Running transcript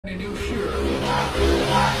The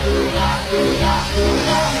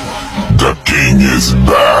king is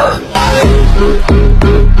back!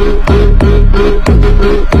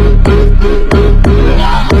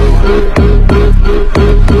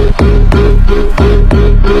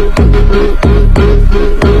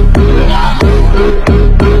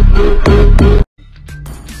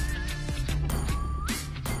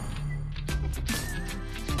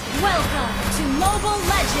 Welcome to Mobile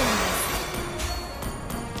Legends!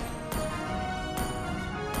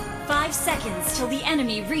 5 seconds till the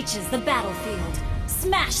enemy reaches the battlefield.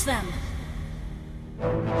 Smash them!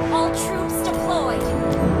 All troops deployed!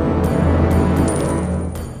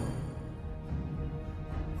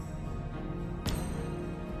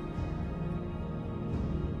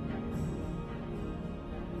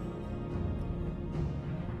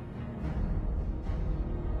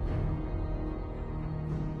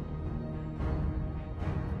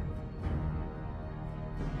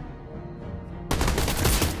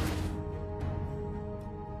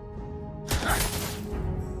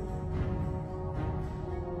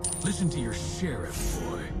 Listen to your sheriff,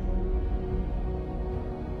 boy.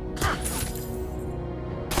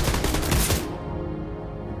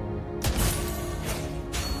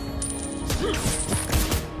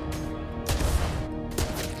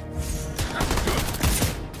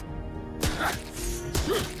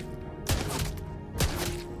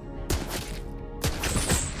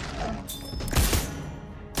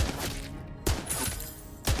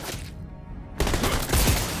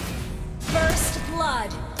 First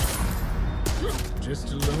blood!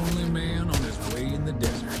 Just a lonely man on his way in the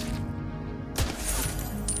desert.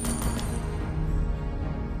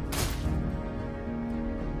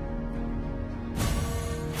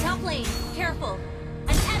 Top lane, careful!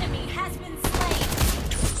 An enemy has been slain!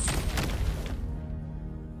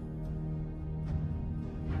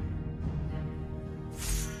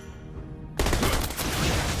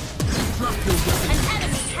 Drop your weapon. An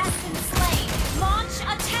enemy has been slain! Launch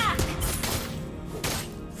attack!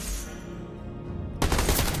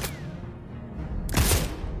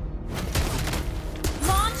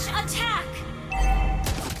 Launch attack!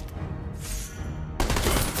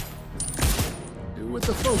 Do what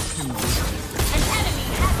the folks do. An enemy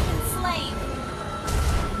has been slain!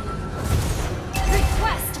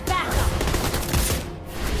 Request backup!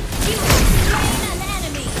 You have slain an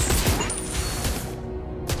enemy!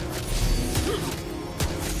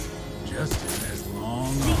 Justice has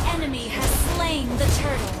long The enemy has slain the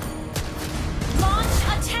turtle! Launch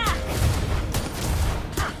attack!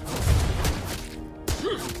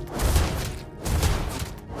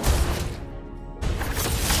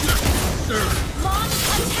 sir. Launch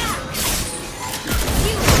attack!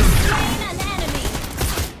 You have slain an enemy!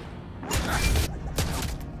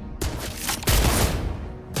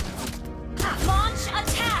 Launch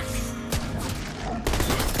attack!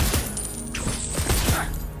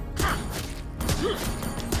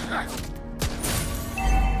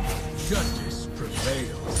 Justice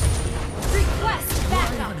prevails. Request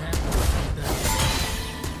backup!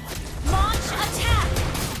 Launch attack!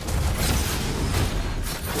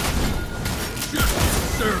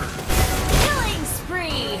 Sir. Killing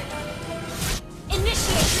spree!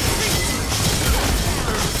 Initiate retreat!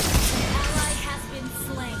 Ally has been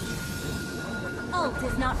slain. Ult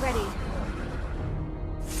is not ready.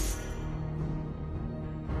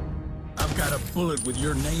 I've got a bullet with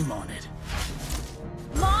your name on it.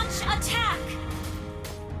 Launch attack!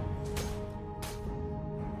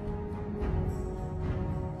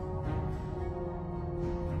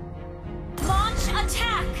 Launch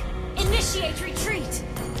attack! Initiate retreat!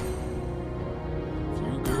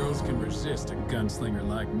 Few girls can resist a gunslinger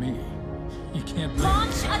like me. You can't blame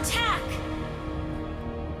Launch attack!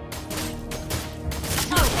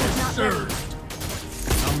 Ult is not ready. served.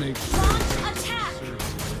 I'll make sure Launch that attack!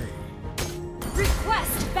 serves the day.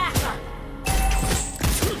 Request backup!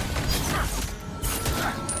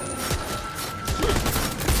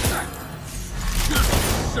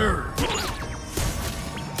 Served.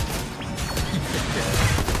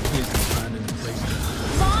 Busy finding a place to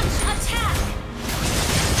Launch attack!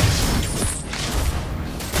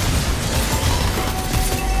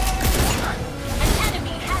 An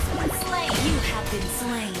enemy has been slain! You have been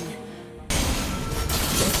slain!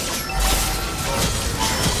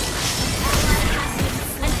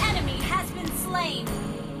 An enemy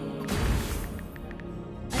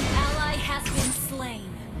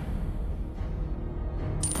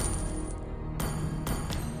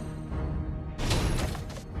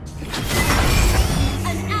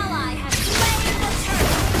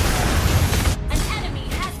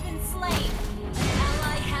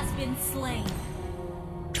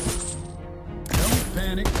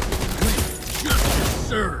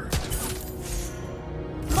served.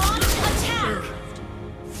 Launch attack! Served.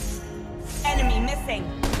 Enemy missing.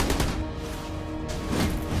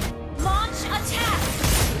 Launch attack!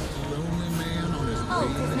 Lonely man on his Ult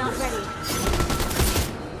way in is the not desert. ready.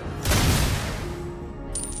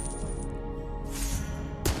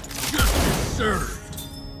 Justice served.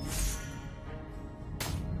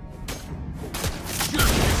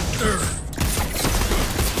 Justice served.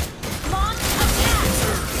 Launch attack!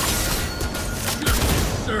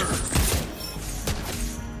 Justice served.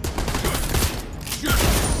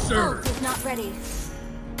 Justice served. Ult is not ready.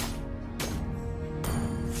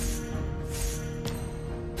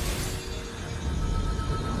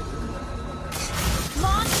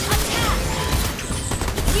 Launch attack!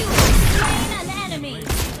 You have slain an enemy!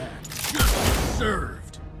 Justice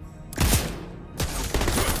served.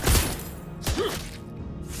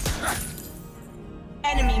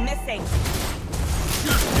 Enemy missing.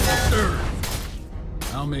 Justice served.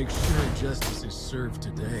 I'll make sure justice is served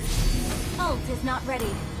today. Ult is not ready.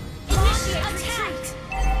 Initiate attack!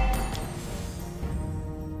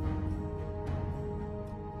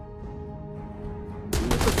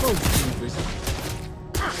 Let the folks do visit.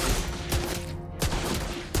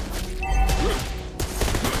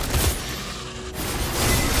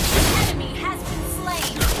 An enemy has been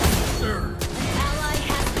slain! Served. An ally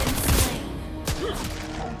has been slain.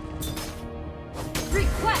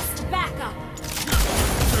 Request backup!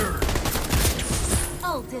 Served.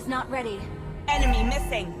 Ult is not ready. Enemy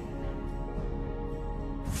missing.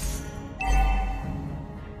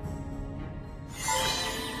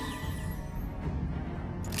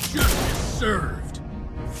 Justice served.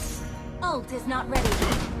 Ult is not ready. Ally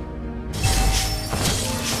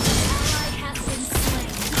has been slain.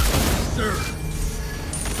 Served.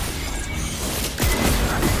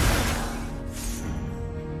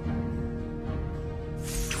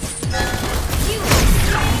 You have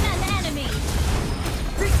slain an enemy!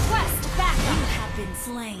 Request backup! You have been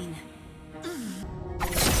slain.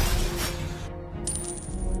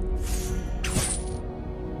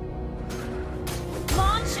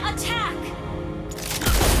 Launch attack!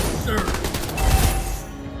 Served.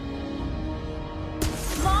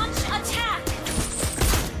 Launch attack!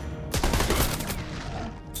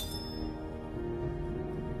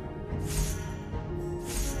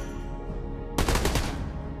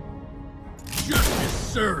 Justice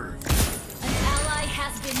served. An ally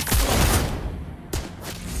has been slain.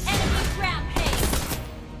 Enemy rampage!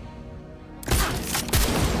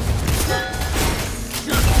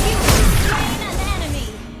 You have slain an enemy!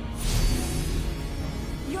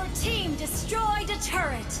 Your team destroyed a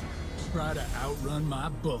turret! Try to outrun my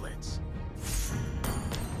bullets.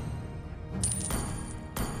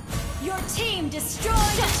 Your team destroyed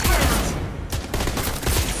a turret!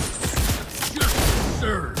 Justice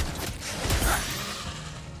served.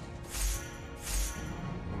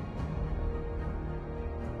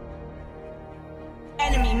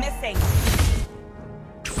 Enemy missing.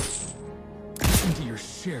 Listen to your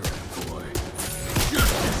sheriff, boy.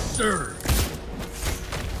 Justice served.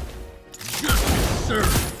 Justice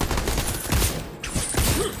served.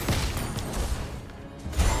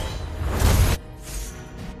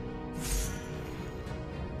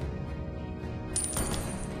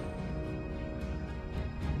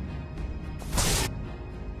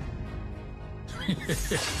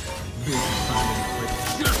 Busy finding a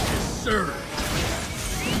place. Justice served.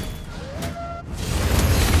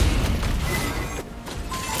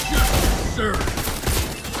 Justice served.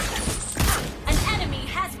 An enemy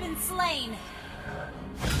has been slain!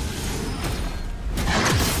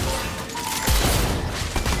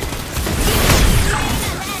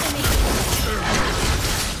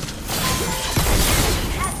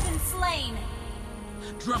 Has been slain!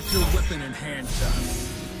 Drop your weapon and hands up.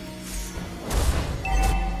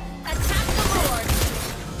 Attack the Lord!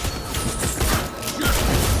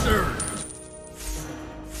 Justice served.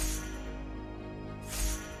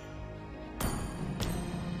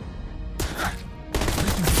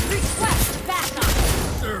 Request backup!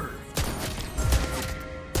 Served.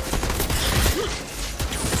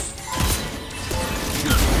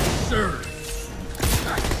 Justice served.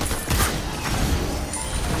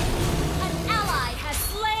 An ally has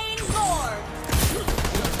slain Lord!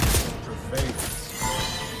 Justice prevails.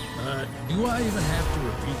 Do I even have to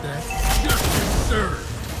repeat that? Justice served.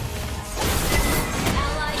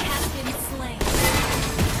 Ally has been slain.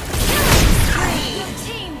 Killing spree! Your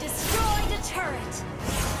team destroyed a turret!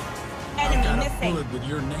 I've Enemy got a missing. bullet with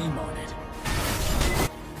your name on it.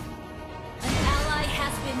 An ally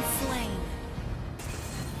has been slain.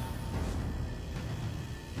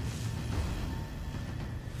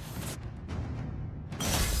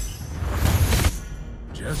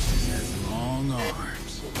 Justice has long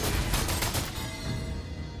arms.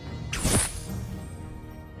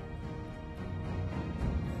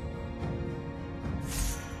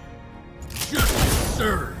 Justice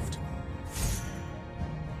served.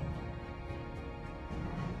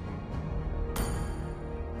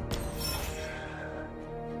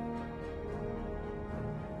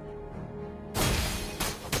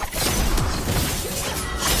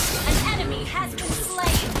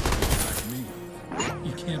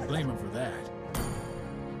 Can't blame him for that.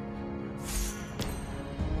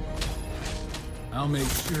 I'll make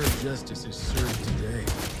sure justice is served today.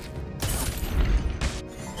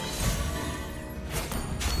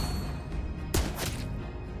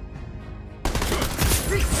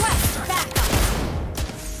 Request backup!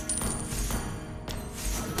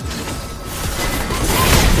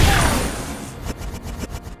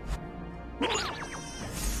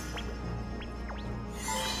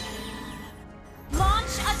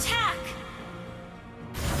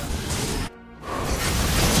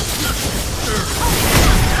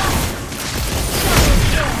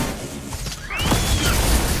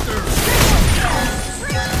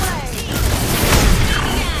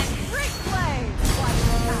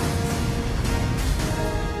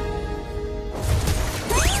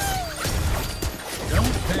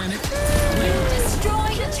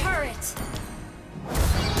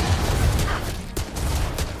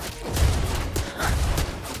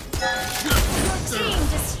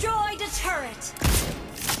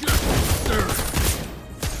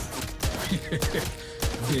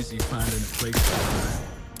 Busy finding a place to hide.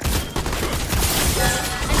 An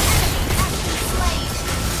enemy has been slain.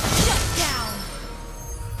 Shut down.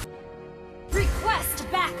 Request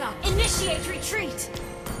backup. Initiate retreat.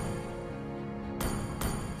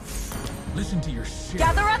 Listen to your shit.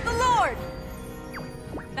 Gather at the Lord!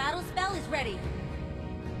 Battle spell is ready.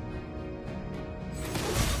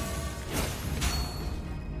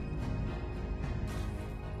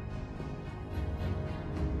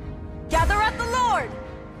 Gather at the Lord!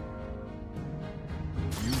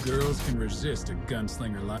 You girls can resist a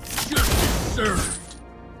gunslinger like justice served.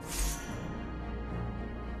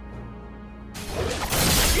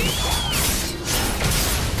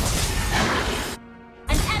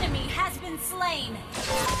 An enemy has been slain.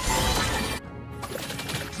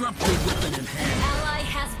 Drop your weapon in hand. Ally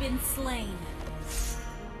has been slain.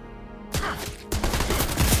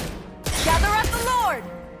 Gather at the Lord!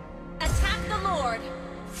 Attack the Lord.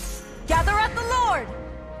 Gather at the Lord!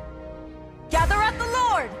 Gather at the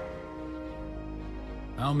Lord!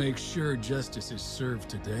 I'll make sure justice is served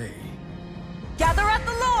today. Gather at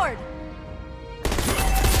the Lord!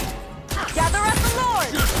 Gather at the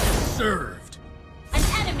Lord! Justice served. An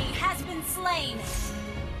enemy has been slain.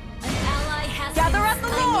 An ally has Gather been at the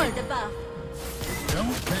slain. Lord! I need the buff.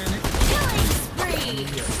 Don't panic. Killing spree.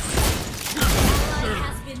 Justice Ally served.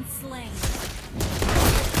 has been slain.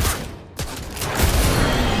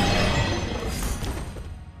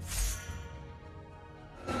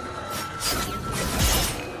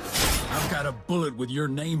 I've got a bullet with your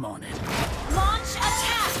name on it. Launch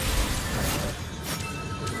attack.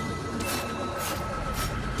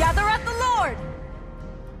 Gather at the Lord!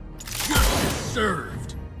 Justice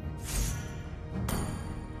served.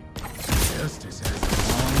 Justice has a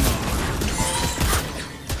long arm.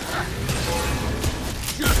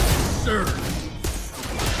 Justice served.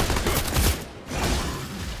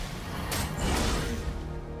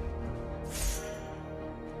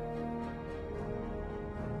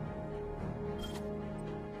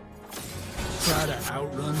 Try to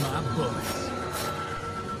outrun my bullets.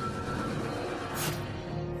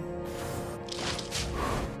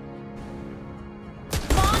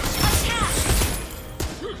 Launch attack.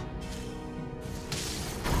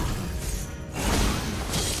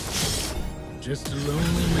 Just a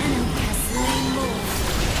lonely man. Enemy has slain more.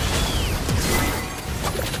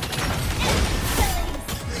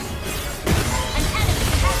 An enemy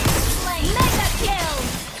has been slain. Mega kill.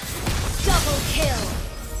 Double kill.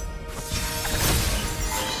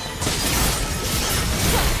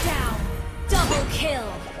 Shut down. Double kill.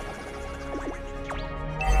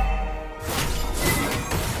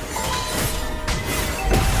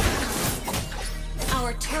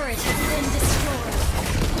 Our turret has been destroyed.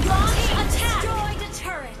 Launch attack. Destroyed a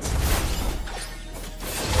turret.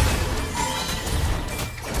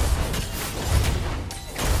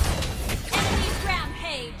 Enemy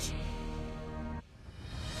rampage.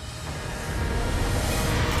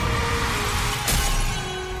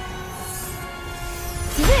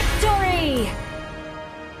 Victory!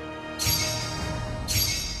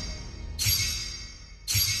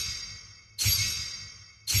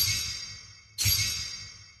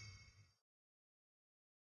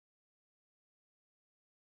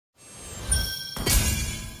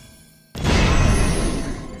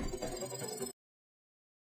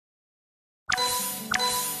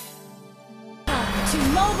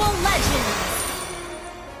 legends!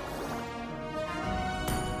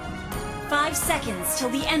 5 seconds till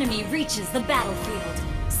the enemy reaches the battlefield.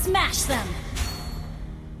 Smash them!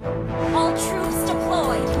 All troops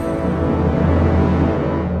deployed!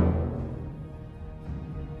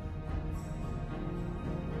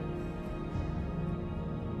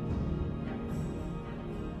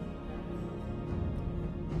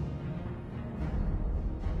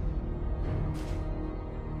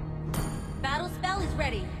 Battle spell is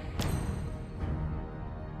ready.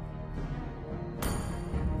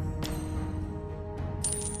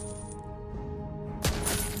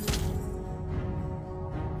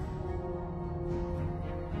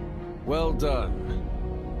 Well done.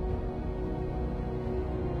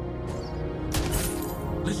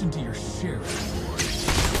 Listen to your sheriff.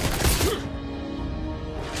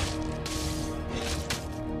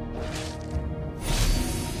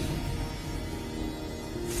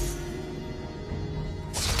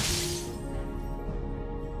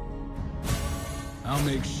 I'll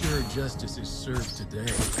make sure justice is served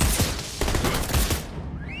today.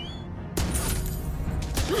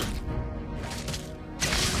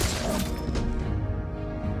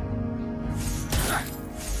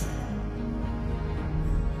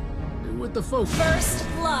 With the focus. First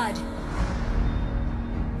blood!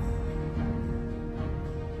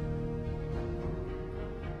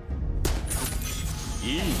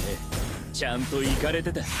いいね。ちゃんと行かれ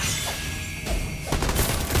てた。いいね。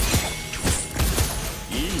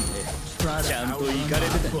ちゃんと行かれ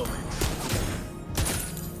てた。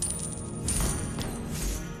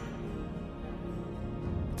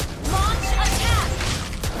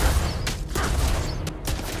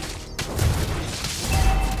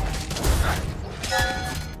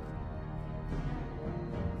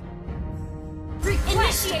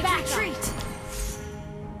Initiate retreat!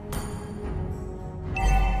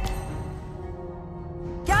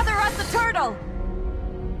 Gather at the turtle!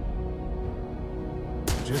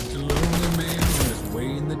 Just a lonely man on his way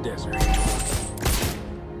in the desert.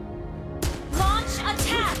 Launch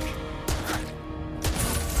attack!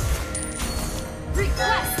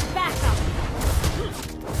 Request backup!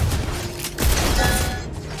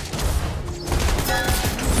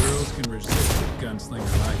 Girls can resist a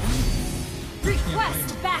gunslinger like me.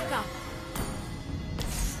 Request backup!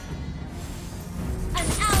 An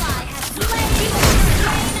ally has slain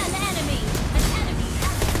an enemy! An enemy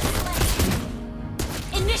has been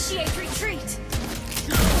slain! Initiate retreat!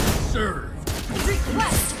 Served!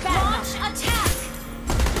 Request backup! Launch attack!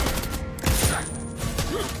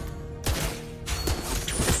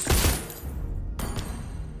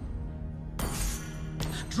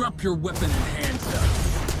 Drop your weapon and hands up.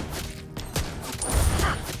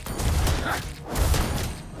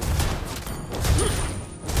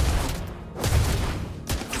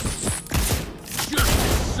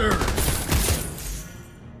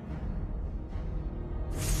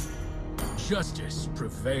 Justice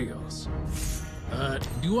prevails.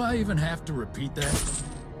 Do I even have to repeat that?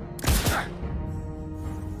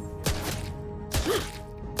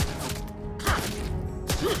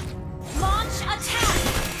 Launch attack!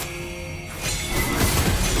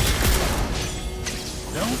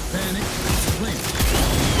 Don't panic. Blink.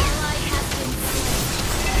 Ally has been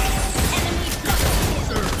slain. Enemy double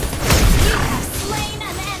kill. You have slain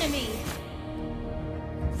an enemy!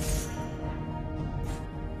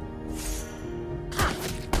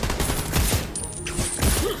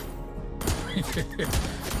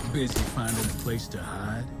 Busy finding a place to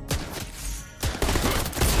hide?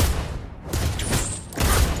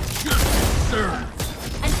 Just served!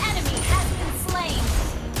 An enemy has been slain!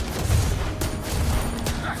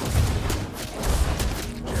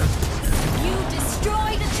 You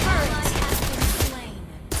destroyed a turret! Ally has been slain.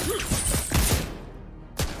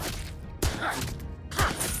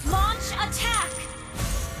 Launch attack!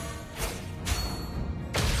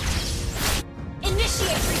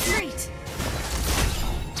 Initiate retreat!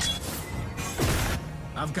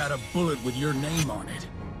 I've got a bullet with your name on it.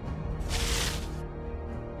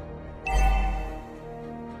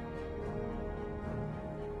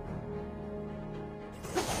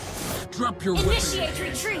 Drop your weapon. Initiate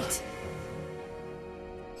retreat!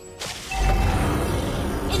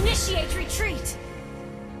 Initiate retreat!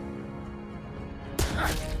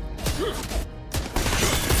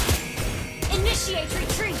 Initiate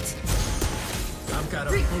retreat! I've got a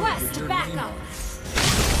bullet with Request your name backup! on it.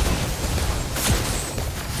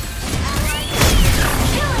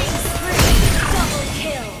 Killing spree! Double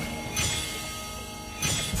kill!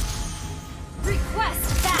 Request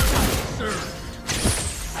backup! Served.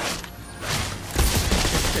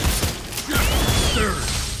 Just served.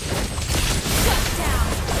 Shut down!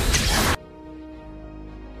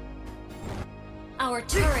 Our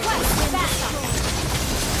turret is back up.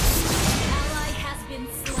 Ally has been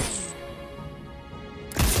slain.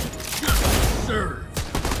 Serve.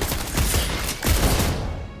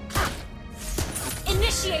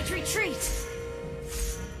 Initiate retreat.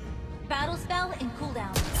 Battle spell in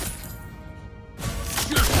cooldown.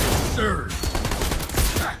 Just serve.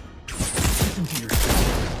 Listen to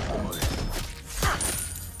yourself, boy.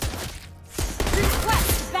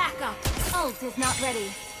 Request backup. Ult is not ready.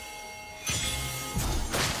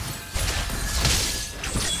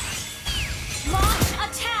 Launch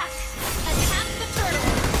attack. Attack the turtle.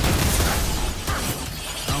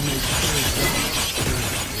 I'll make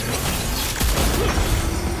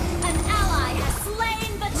An ally has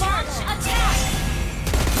slain the turtle. Attack.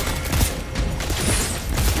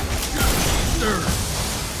 serve.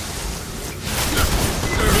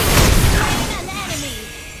 Slain an enemy.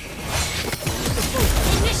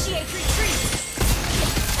 Initiate retreat.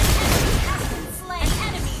 An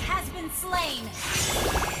enemy has been slain.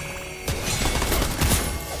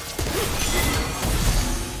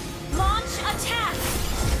 Launch attack.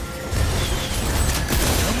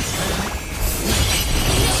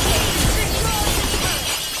 Initiate destroy the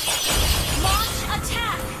turret. Launch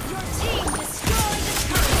attack. Your team destroyed the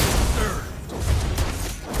turret.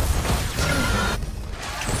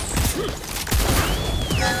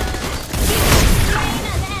 Slain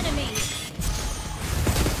an enemy.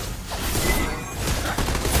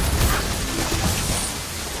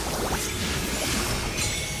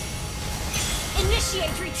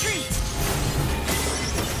 Initiate retreat.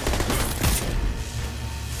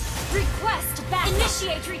 Request back.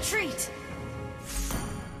 Initiate retreat.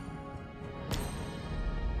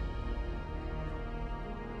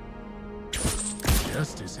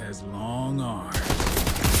 Justice has long arms.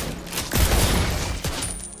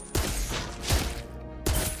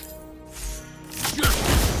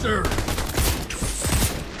 Justice serve.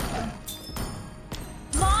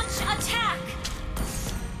 Launch attack.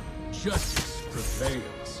 Justice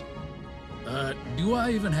prevails. Do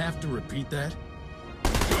I even have to repeat that?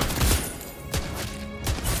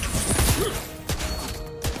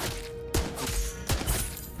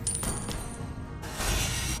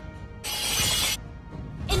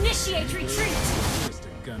 Initiate retreat. Just a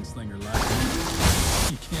gunslinger like me.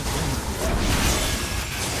 You can't blame me.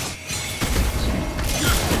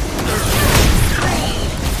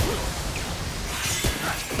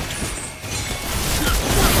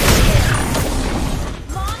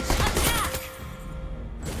 Launch attack.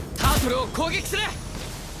 タートルを攻撃する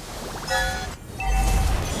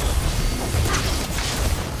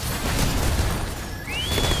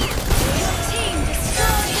Your team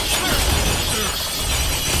destroyed the turret.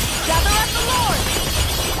 Gather at the Lord!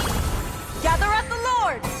 Gather at the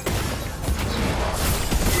Lord!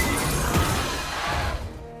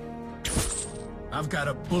 I've got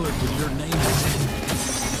a bullet with your name in it.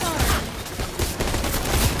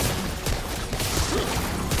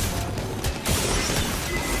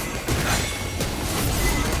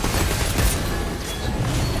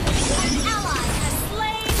 An ally has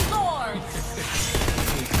slain Lord.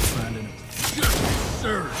 Finding it. Justice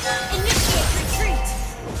serve. Initiate retreat.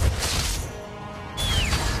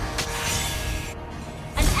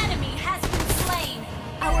 An enemy has been slain.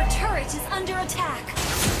 Our turret is under attack.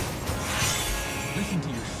 Listen to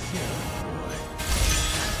your shit, boy.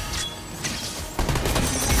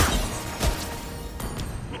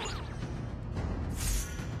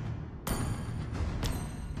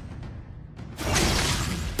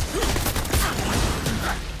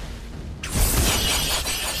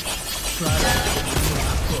 Try that.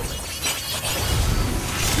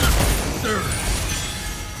 Justice serve.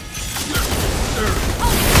 Justice serve.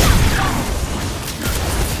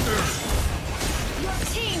 Your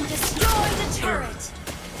team destroyed the turret.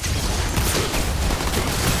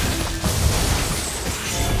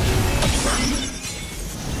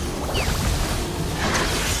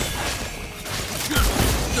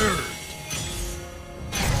 Justice served.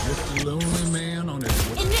 Just a lonely man on his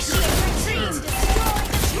way. Initiate retreat. Destroy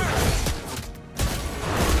the turret.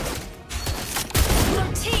 Your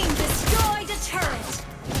team destroyed a turret.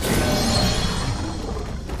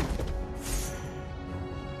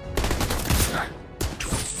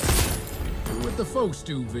 Do what the folks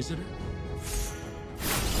do, visitor.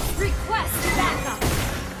 Request backup.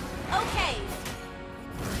 Okay.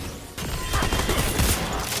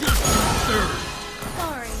 Justice served.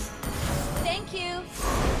 Sorry. Thank you.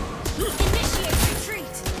 Initiate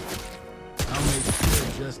retreat. I'll make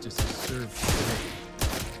sure justice is served today.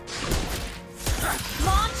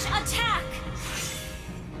 Launch attack.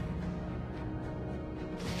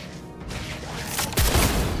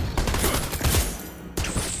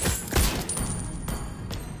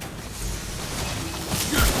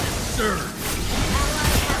 served. Ally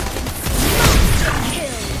has been monster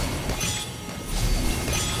kill.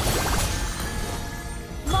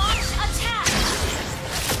 Launch attack.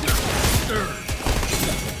 Served.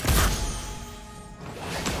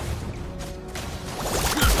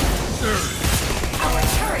 Served. Our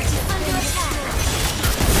turret is under attack.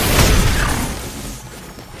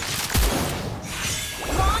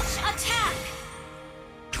 Launch attack.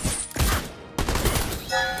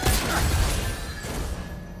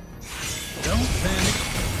 Don't panic.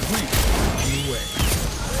 Please, on your way.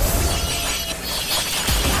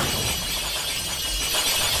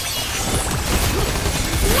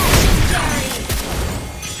 Legendary.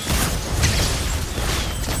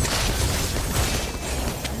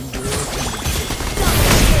 You will finish.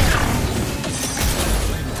 Double kill.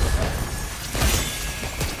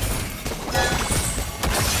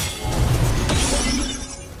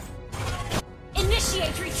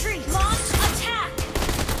 Initiate retreat. Launch attack.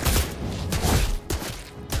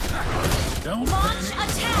 Don't Launch panic.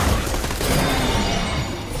 attack.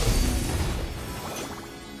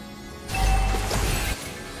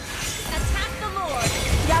 Attack the Lord.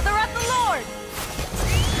 Gather at the Lord!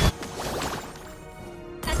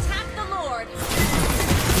 Attack the Lord.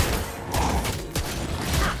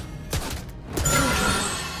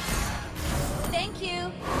 Thank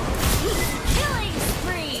you. Killing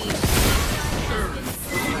spree.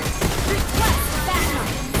 Request backup.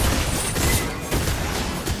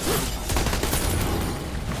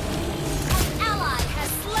 An ally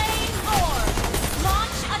has slain Orb.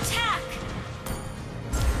 Launch attack.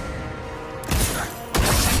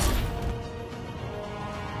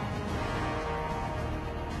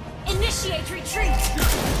 Initiate retreat.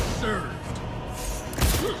 Served.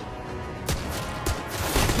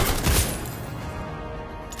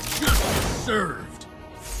 Just served.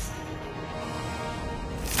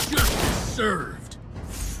 Just served.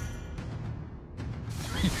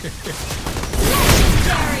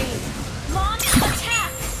 Legendary. Launch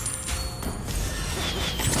attack.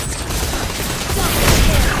 Double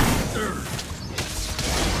kill. Served.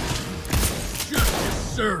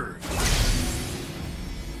 Just served.